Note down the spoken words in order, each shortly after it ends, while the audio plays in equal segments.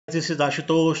This is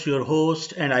Ashutosh, your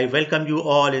host, and I welcome you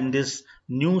all in this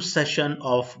new session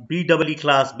of BEE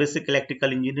class, Basic Electrical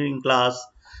Engineering class.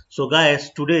 So,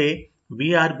 guys, today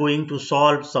we are going to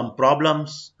solve some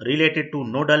problems related to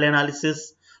nodal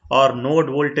analysis or node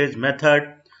voltage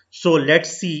method. So,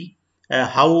 let's see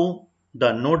how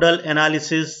the nodal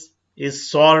analysis is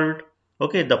solved.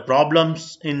 Okay, the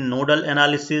problems in nodal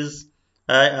analysis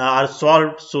are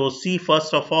solved. So, see,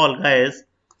 first of all, guys,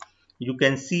 you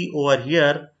can see over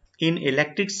here in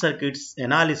electric circuits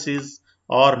analysis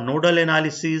or nodal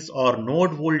analysis or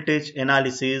node voltage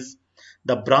analysis,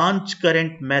 the branch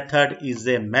current method is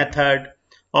a method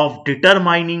of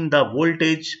determining the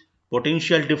voltage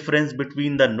potential difference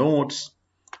between the nodes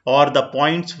or the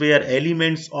points where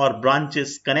elements or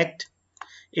branches connect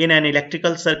in an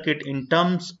electrical circuit in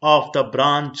terms of the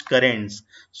branch currents.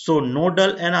 So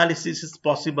nodal analysis is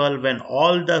possible when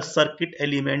all the circuit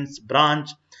elements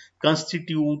branch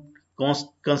constitute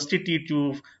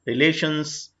constitutive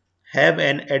relations have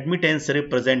an admittance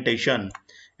representation,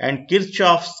 and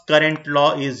Kirchhoff's current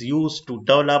law is used to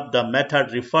develop the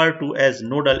method referred to as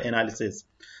nodal analysis.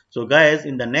 So guys,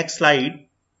 in the next slide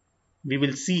we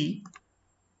will see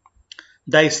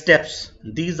the steps.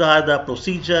 These are the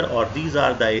procedure or these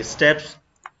are the steps.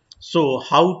 So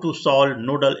how to solve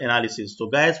nodal analysis? So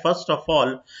guys, first of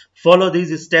all, follow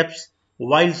these steps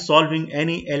while solving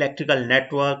any electrical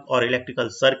network or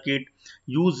electrical circuit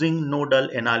using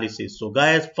nodal analysis. So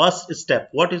guys, first step,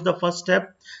 what is the first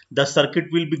step? The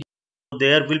circuit will be,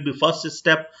 there will be first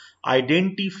step,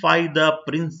 identify the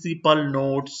principal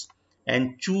nodes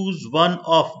and choose one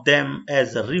of them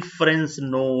as a reference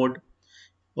node.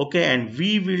 Okay, and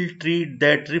we will treat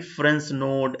that reference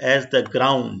node as the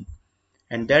ground,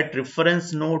 and that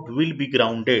reference node will be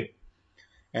grounded.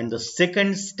 And the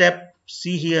second step,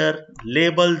 see here,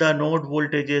 label the node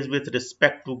voltages with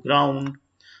respect to ground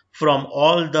from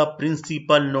all the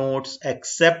principal nodes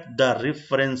except the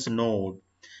reference node.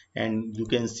 And you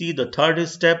can see the third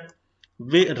step,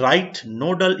 we write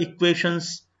nodal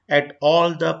equations at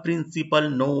all the principal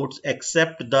nodes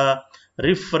except the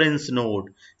reference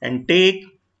node and take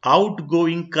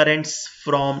outgoing currents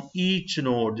from each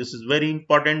node. This is very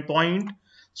important point.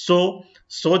 So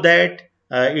that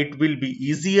it will be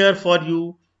easier for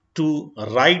you to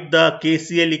write the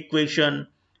KCL equation.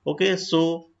 Okay,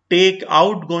 so take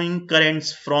outgoing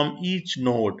currents from each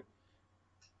node.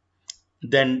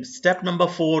 Then step number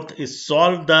 4 is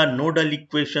solve the nodal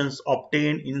equations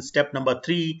obtained in step number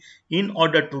 3 in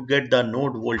order to get the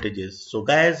node voltages. So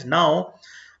guys, now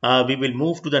we will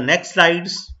move to the next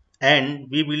slides and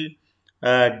we will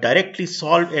directly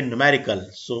solve a numerical.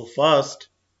 So first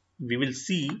we will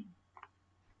see,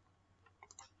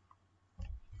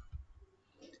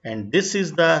 and this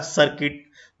is the circuit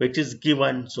which is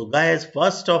given. So guys,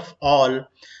 first of all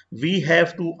we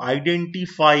have to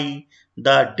identify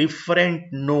the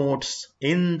different nodes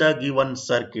in the given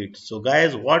circuit. So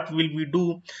guys, what will we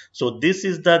do? So this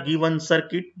is the given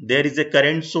circuit. There is a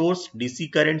current source,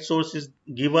 DC current source is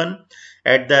given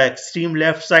at the extreme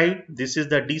left side. This is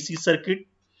the DC circuit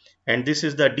and this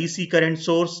is the DC current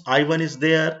source, I1 is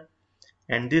there,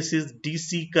 and this is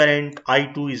DC current,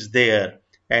 I2 is there,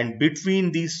 and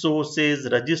between these sources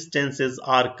resistances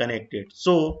are connected.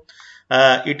 So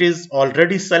it is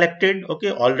already selected,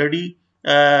 okay, already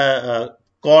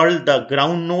called the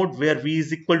ground node where V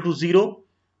is equal to 0.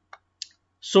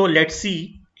 So let's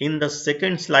see in the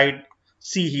second slide,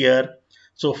 see here.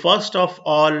 So first of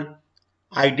all,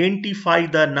 identify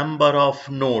the number of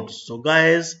nodes. So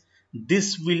guys,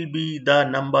 this will be the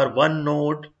number 1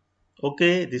 node.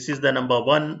 Okay, this is the number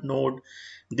 1 node.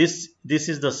 This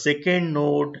is the second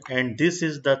node and this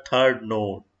is the third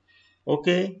node.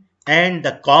 Okay, and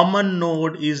the common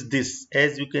node is this,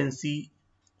 as you can see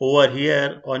over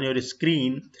here on your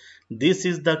screen. This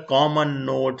is the common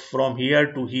node from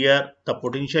here to here. The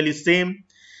potential is same,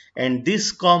 and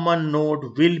this common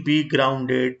node will be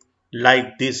grounded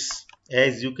like this,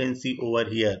 as you can see over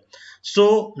here.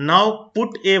 So now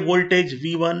put a voltage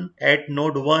V1 at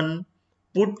node 1,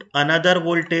 put another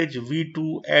voltage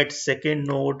V2 at second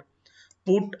node,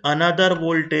 put another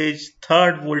voltage,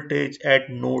 third voltage at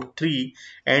node 3,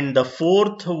 and the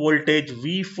fourth voltage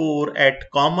V4 at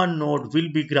common node will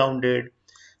be grounded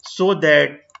so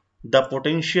that the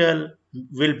potential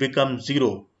will become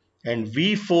 0 and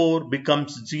V4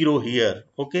 becomes 0 here,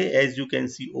 okay, as you can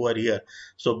see over here.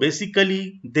 So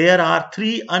basically there are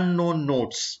 3 unknown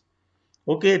nodes.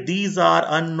 Okay, these are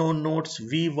unknown nodes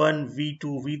V1, V2,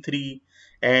 V3,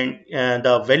 and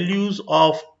the values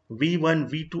of V1,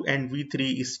 V2 and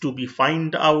V3 is to be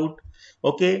find out.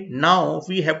 Okay, now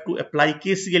we have to apply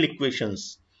KCL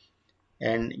equations.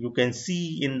 And you can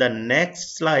see in the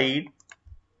next slide.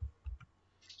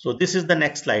 So this is the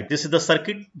next slide. This is the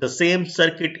circuit. The same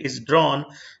circuit is drawn.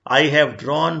 I have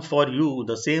drawn for you.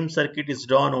 The same circuit is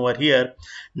drawn over here.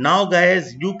 Now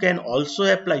guys, you can also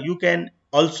apply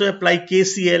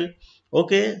KCL.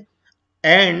 Okay.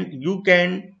 And you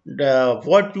can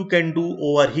what you can do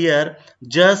over here,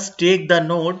 just take the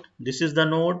node. This is the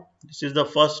node, this is the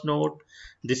first node,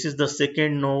 this is the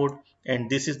second node, and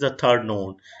this is the third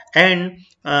node. And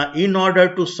in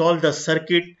order to solve the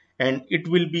circuit, and it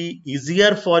will be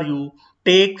easier for you,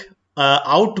 take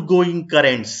outgoing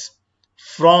currents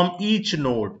from each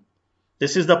node.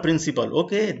 This is the principle.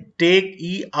 Okay, take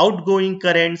outgoing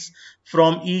currents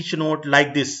from each node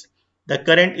like this. The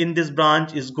current in this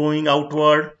branch is going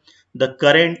outward. The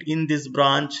current in this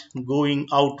branch going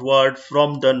outward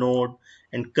from the node,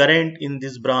 and current in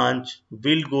this branch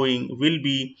will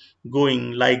be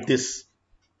going like this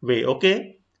way.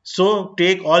 Okay, so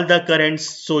take all the currents.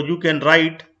 So you can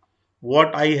write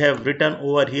what I have written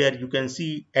over here. You can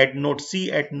see at node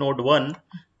C, at node 1,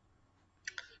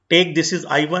 take this is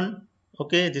I1.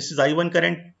 Okay, this is I1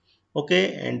 current.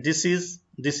 Okay, and this is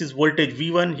voltage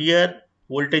V1 here.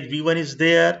 Voltage V1 is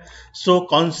there. So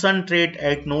concentrate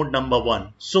at node number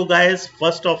 1. So guys,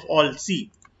 first of all,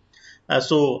 see.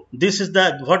 So this is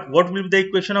the what will be the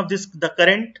equation of this, the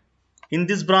current in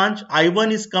this branch.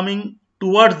 I1 is coming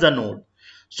towards the node.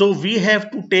 So we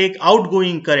have to take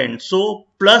outgoing current. So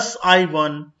plus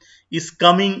I1 is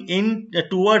coming in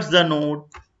towards the node.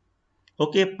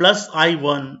 Okay, plus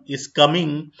I1 is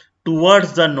coming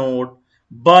towards the node,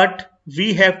 but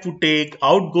we have to take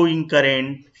outgoing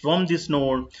current from this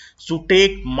node. So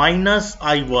take minus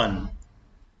I1.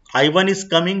 I1 is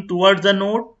coming towards the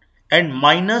node and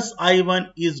minus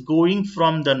I1 is going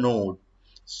from the node.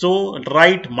 So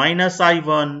write minus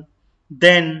I1,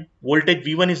 then voltage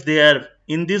V1 is there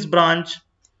in this branch,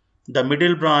 the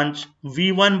middle branch,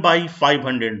 V1 by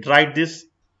 500. Write this,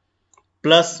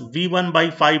 plus V1 by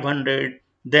 500,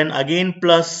 then again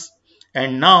plus,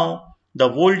 and now the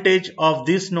voltage of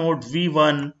this node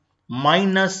V1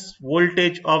 minus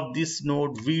voltage of this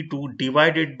node V2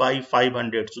 divided by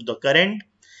 500. So the current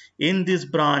in this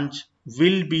branch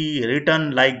will be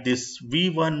written like this: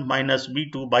 V1 minus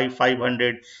V2 by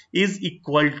 500 is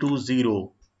equal to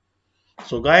 0.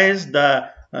 So guys, the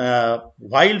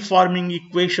while forming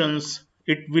equations,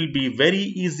 it will be very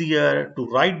easier to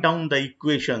write down the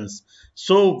equations.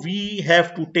 So we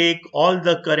have to take all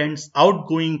the currents,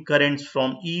 outgoing currents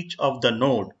from each of the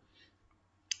node.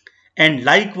 And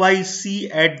likewise, see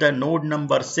at the node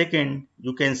number second,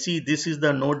 you can see this is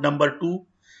the node number 2.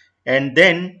 And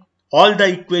then all the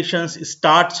equations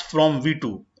starts from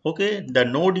V2. Okay, the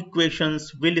node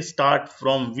equations will start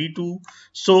from V2.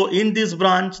 So in this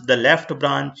branch, the left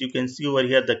branch, you can see over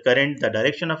here the current, the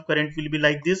direction of current will be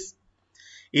like this.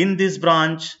 In this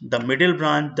branch, the middle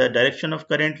branch, the direction of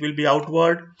current will be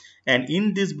outward. And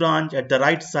in this branch at the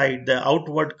right side, the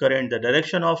outward current, the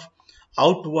direction of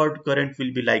outward current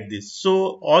will be like this.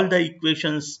 So all the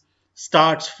equations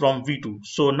starts from V2.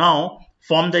 So now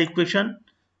form the equation.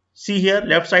 See here,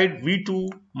 left side, V2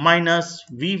 minus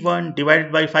V1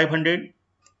 divided by 500.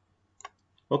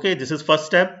 Okay, this is first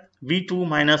step. V2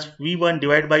 minus V1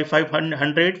 divided by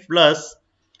 500 plus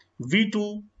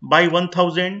V2 by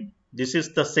 1000. This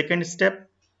is the second step.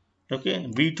 Okay,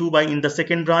 V2 by, in the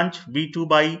second branch, V2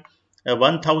 by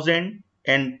 1000.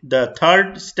 And the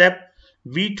third step,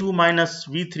 V2 minus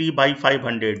V3 by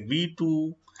 500.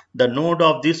 V2, the node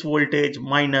of this voltage,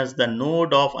 minus the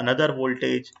node of another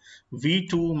voltage,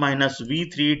 V2 minus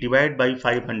V3 divided by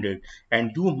 500.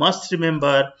 And you must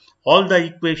remember, all the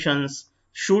equations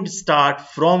should start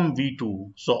from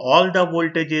V2. So all the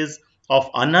voltages of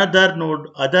another node,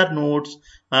 other nodes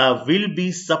will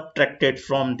be subtracted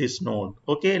from this node.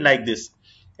 Okay, like this.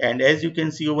 And as you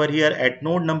can see over here at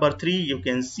node number 3, you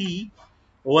can see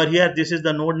over here, this is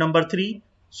the node number 3.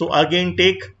 So again,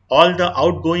 take all the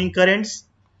outgoing currents.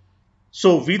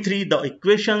 So V3, the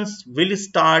equations will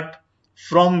start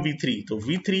from V3. So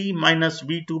V3 minus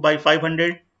V2 by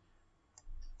 500.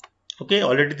 Okay,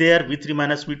 already there, V3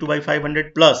 minus V2 by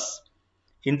 500 plus,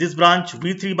 in this branch,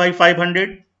 V3 by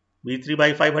 500, V3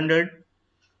 by 500.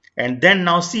 And then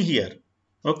now see here,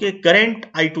 okay,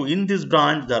 current I2 in this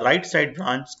branch, the right side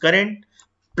branch, current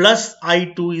plus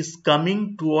I2 is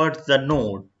coming towards the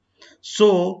node.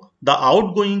 So the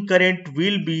outgoing current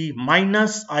will be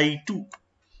minus I2.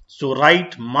 So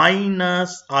write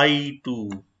minus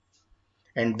I2.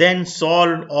 And then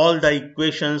solve all the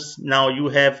equations. Now you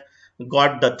have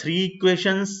got the 3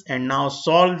 equations, and now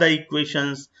solve the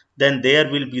equations. Then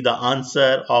there will be the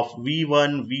answer of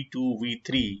V1, V2,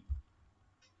 V3.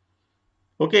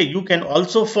 Okay, you can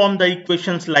also form the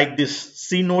equations like this.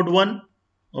 See node 1.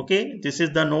 Okay, this is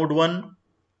the node 1.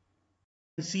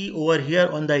 See over here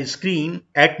on the screen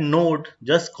at node,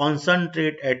 just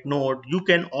concentrate at node. You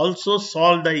can also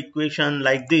solve the equation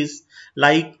like this,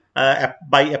 like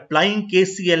by applying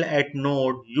KCL at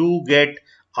node, you get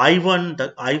I1,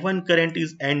 the I1 current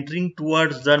is entering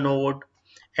towards the node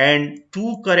and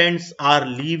two currents are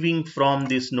leaving from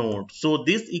this node. So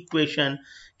this equation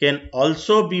can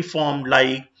also be formed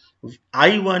like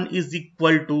I1 is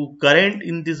equal to current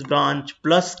in this branch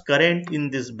plus current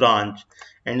in this branch.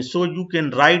 And so you can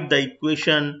write the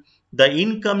equation, the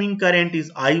incoming current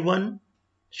is I1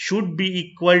 should be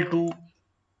equal to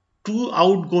two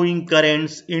outgoing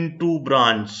currents in two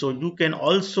branch. So you can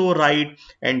also write,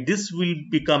 and this will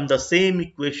become the same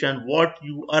equation what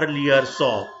you earlier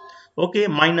saw. Okay,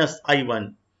 minus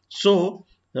I1. So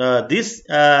this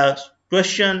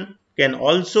question can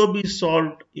also be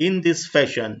solved in this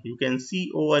fashion. You can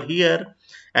see over here,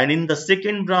 and in the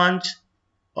second branch,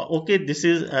 okay, this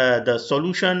is the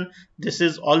solution. This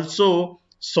is also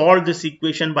solve this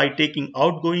equation by taking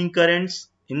outgoing currents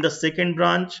in the second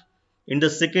branch, in the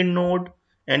second node,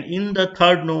 and in the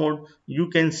third node you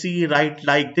can see right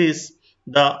like this.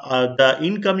 The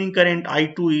incoming current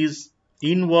I2 is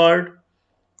inward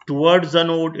towards the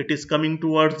node, it is coming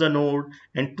towards the node,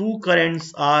 and two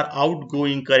currents are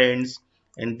outgoing currents,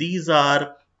 and these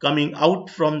are coming out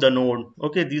from the node.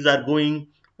 Okay, these are going,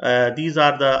 these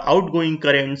are the outgoing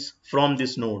currents from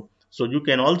this node. So you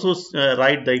can also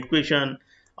write the equation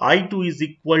I2 is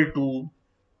equal to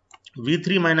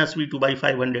V3 minus V2 by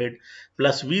 500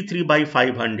 plus V3 by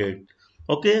 500.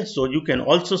 Okay, so you can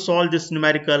also solve this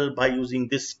numerical by using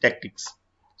this tactics.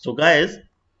 So guys,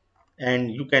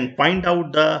 and you can find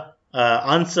out the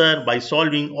answer by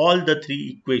solving all the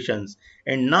three equations.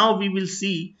 And now we will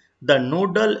see the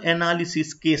nodal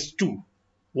analysis case 2.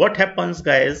 What happens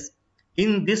guys,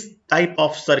 in this type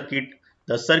of circuit,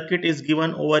 the circuit is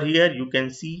given over here, you can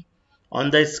see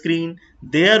on the screen,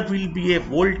 there will be a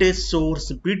voltage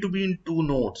source between two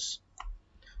nodes.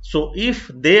 So if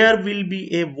there will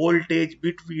be a voltage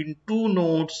between two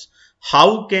nodes,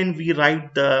 how can we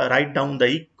write down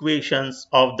the equations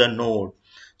of the node?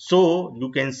 So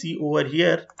you can see over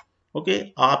here,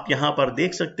 okay, आप यहाँ पर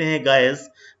देख सकते हैं guys,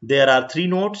 there are three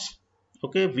nodes.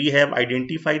 Okay, we have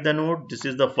identified the node. This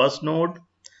is the first node,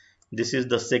 this is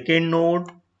the second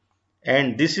node,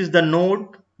 and this is the node.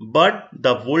 But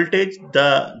the voltage,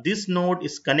 this node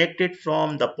is connected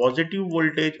from the positive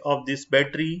voltage of this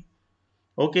battery.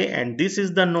 Okay, and this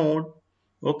is the node,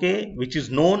 okay, which is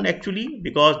known actually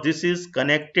because this is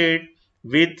connected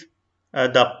with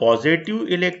the positive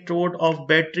electrode of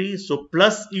battery. So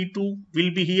plus E2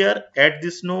 will be here at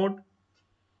this node,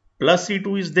 plus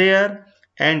E2 is there,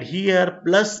 and here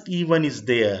plus E1 is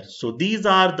there. So these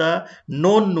are the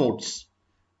known nodes.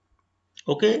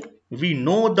 Okay, we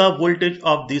know the voltage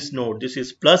of this node, this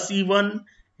is plus E1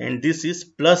 and this is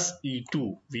plus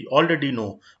E2, we already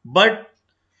know. But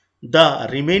the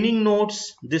remaining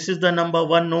nodes, this is the number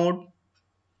 1 node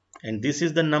and this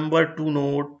is the number 2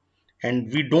 node,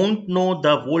 and we don't know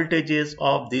the voltages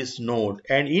of this node.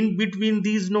 And in between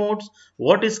these nodes,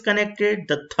 what is connected?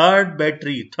 The third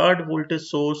battery, third voltage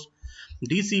source,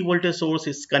 DC voltage source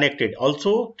is connected.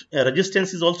 Also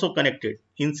resistance is also connected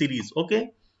in series.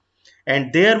 Okay,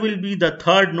 and there will be the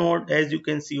third node, as you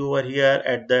can see over here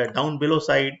at the down below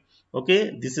side.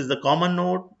 Okay, this is the common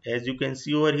node, as you can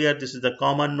see over here, this is the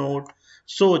common node.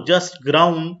 So just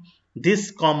ground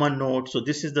this common node, so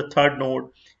this is the third node,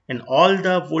 and all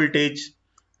the voltage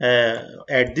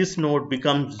at this node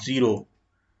becomes 0.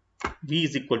 V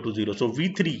is equal to 0. So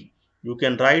V3, you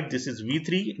can write this is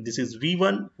V3, this is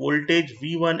V1, voltage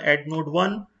V1 at node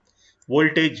 1,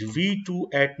 voltage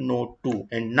V2 at node 2.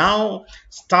 And now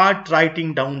start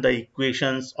writing down the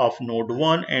equations of node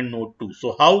 1 and node 2.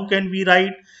 So how can we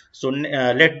write? So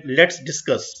let's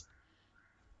discuss.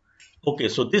 Okay,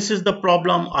 so this is the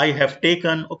problem I have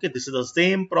taken. Okay, this is the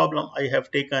same problem I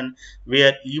have taken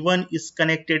where E1 is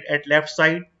connected at left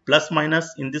side plus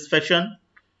minus in this fashion.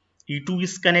 E2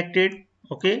 is connected,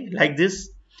 okay, like this.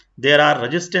 There are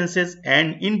resistances,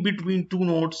 and in between two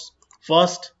nodes,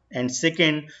 first and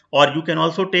second, or you can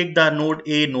also take the node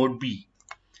A, node B,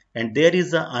 and there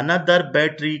is another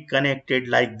battery connected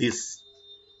like this.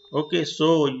 Okay,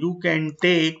 so you can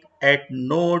take at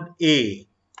node A.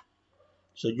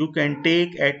 So you can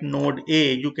take at node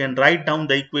A, you can write down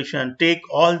the equation, take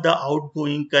all the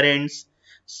outgoing currents.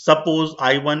 Suppose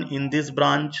I1 in this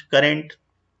branch current,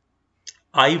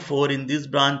 I4 in this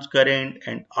branch current,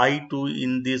 and I2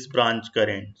 in this branch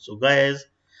current. So guys,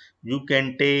 you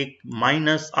can take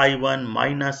minus I1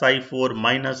 minus I4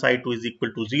 minus I2 is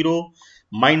equal to 0.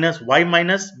 Minus, why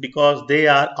minus? Because they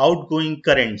are outgoing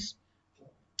currents.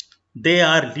 They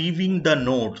are leaving the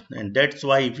node, and that's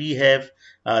why we have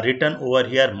written over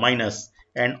here minus.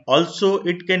 And also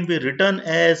it can be written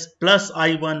as plus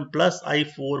I1 plus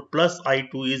I4 plus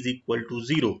I2 is equal to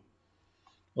 0.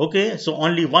 Okay, so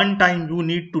only one time you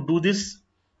need to do this.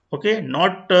 Okay,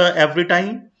 not every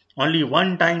time, only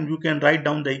one time you can write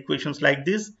down the equations like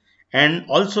this. And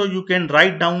also you can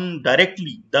write down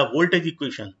directly the voltage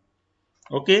equation.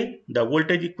 Okay, the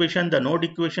voltage equation, the node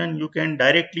equation, you can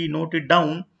directly note it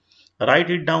down, write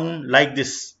it down like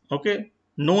this. Okay,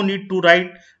 no need to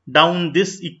write down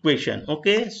this equation.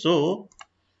 Okay, so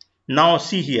now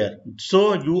see here,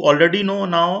 so you already know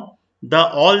now the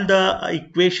all the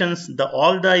equations, the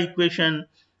all the equation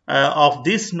of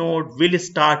this node will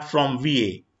start from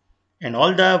VA, and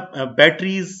all the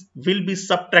batteries will be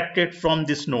subtracted from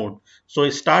this node. So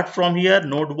start from here,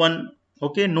 node 1,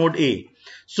 okay, node A.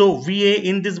 So VA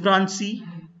in this branch C,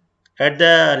 at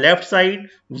the left side,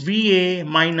 VA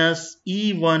minus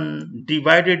E1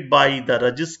 divided by the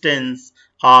resistance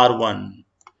R1.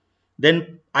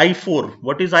 Then I4,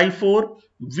 what is I4?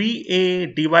 VA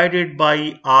divided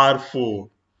by R4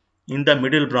 in the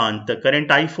middle branch. The current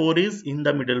I4 is in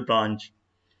the middle branch.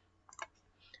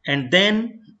 And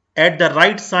then at the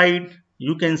right side,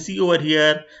 you can see over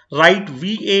here, write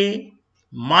VA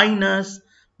minus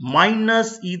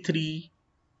E3,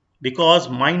 because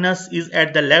minus is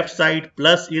at the left side,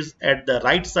 plus is at the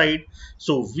right side.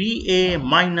 So VA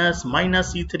minus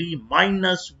E3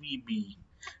 minus VB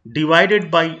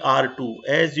divided by R2.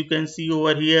 As you can see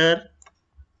over here,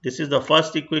 this is the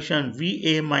first equation,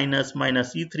 VA minus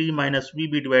E3 minus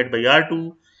VB divided by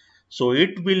R2. So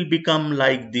it will become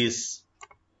like this.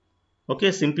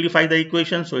 Okay, simplify the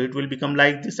equation. So it will become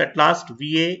like this at last.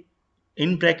 VA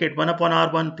in bracket 1 upon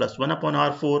R1 plus 1 upon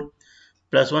R4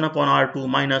 plus 1 upon R2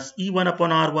 minus E1 upon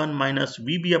R1 minus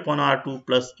VB upon R2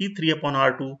 plus E3 upon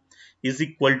R2 is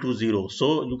equal to 0.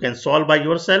 So you can solve by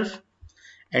yourself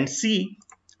and see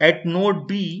at node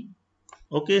B.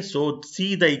 Okay, so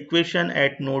see the equation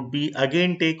at node B.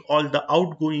 Again take all the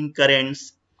outgoing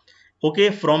currents, okay,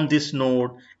 from this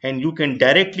node, and you can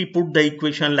directly put the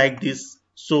equation like this.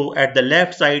 So at the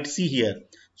left side, see here,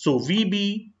 so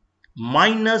VB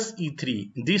minus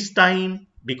E3, this time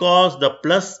because the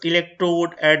plus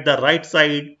electrode at the right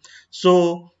side,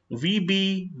 so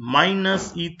VB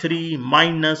minus E3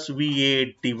 minus VA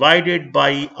divided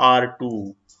by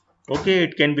R2. Okay,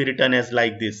 it can be written as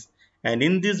like this. And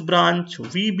in this branch,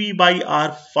 VB by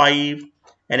R5,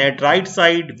 and at right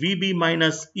side VB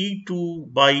minus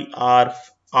E2 by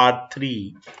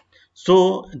R3.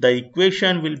 So the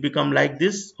equation will become like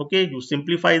this. Okay, you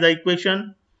simplify the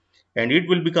equation and it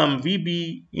will become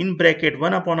VB in bracket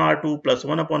 1 upon R2 plus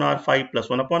 1 upon R5 plus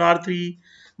 1 upon R3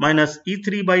 minus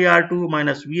E3 by R2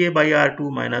 minus VA by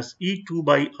R2 minus E2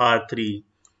 by R3.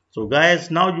 So guys,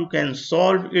 now you can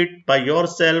solve it by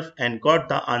yourself and got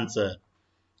the answer.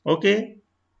 Okay.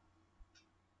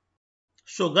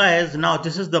 So guys, now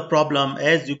this is the problem.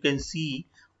 As you can see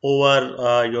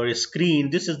over your screen,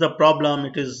 this is the problem.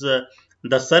 It is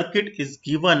the circuit is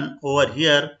given over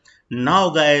here. Now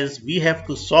guys, we have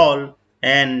to solve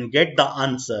and get the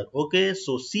answer. Okay,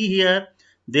 so see here,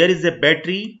 there is a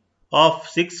battery of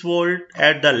 6 volt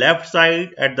at the left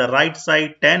side, at the right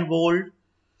side 10 volt,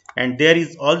 and there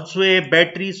is also a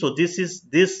battery. So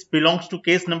this belongs to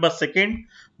case number second,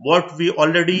 what we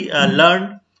already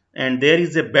learned. And there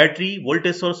is a battery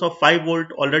voltage source of 5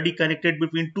 volt already connected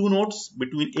between two nodes,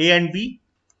 between A and B.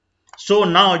 So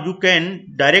now you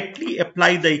can directly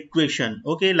apply the equation,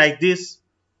 okay, like this.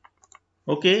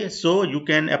 Okay, so you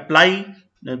can apply,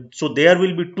 so there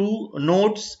will be two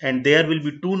nodes and there will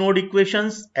be two node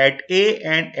equations at A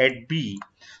and at B.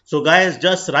 So guys,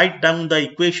 just write down the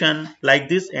equation like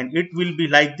this and it will be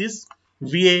like this.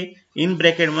 VA in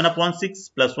bracket 1 upon 6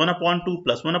 plus 1 upon 2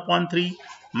 plus 1 upon 3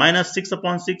 minus 6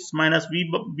 upon 6 minus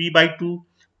B by 2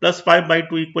 plus 5 by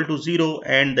 2 equal to 0,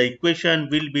 and the equation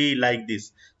will be like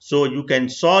this. So you can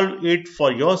solve it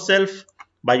for yourself,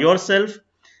 by yourself.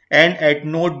 And at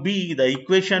node B, the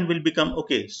equation will become,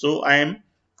 okay, so I am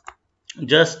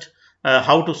just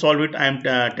how to solve it I am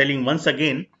telling once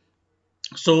again.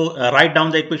 So write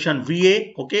down the equation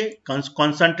VA, okay,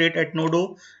 concentrate at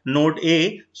node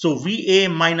A. So VA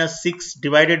minus 6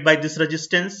 divided by this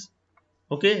resistance,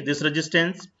 okay, this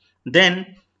resistance,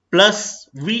 then plus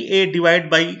VA divided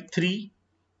by 3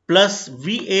 plus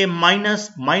VA minus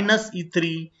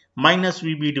E3 minus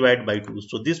VB divided by 2.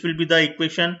 So this will be the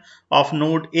equation of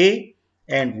node A.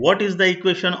 And what is the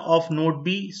equation of node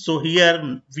B? So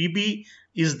here VB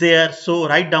is there. So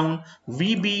write down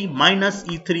VB minus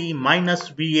E3 minus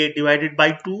VA divided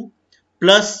by 2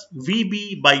 plus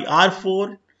VB by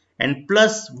R4 and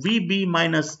plus VB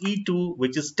minus E2,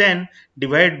 which is 10,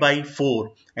 divided by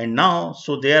 4. And now,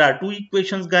 so there are two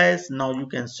equations, guys. Now you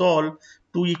can solve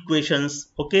two equations,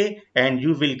 okay, and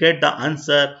you will get the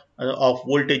answer of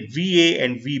voltage VA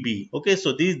and VB. Okay,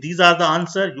 so these are the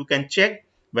answer. You can check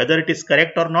whether it is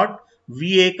correct or not.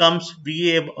 VA comes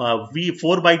V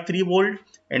 4 by 3 volt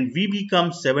and VB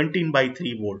comes 17 by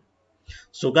 3 volt.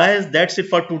 So guys, that's it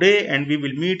for today, and we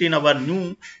will meet in our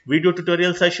new video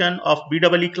tutorial session of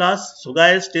BEE class. So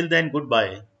guys, till then,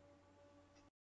 goodbye.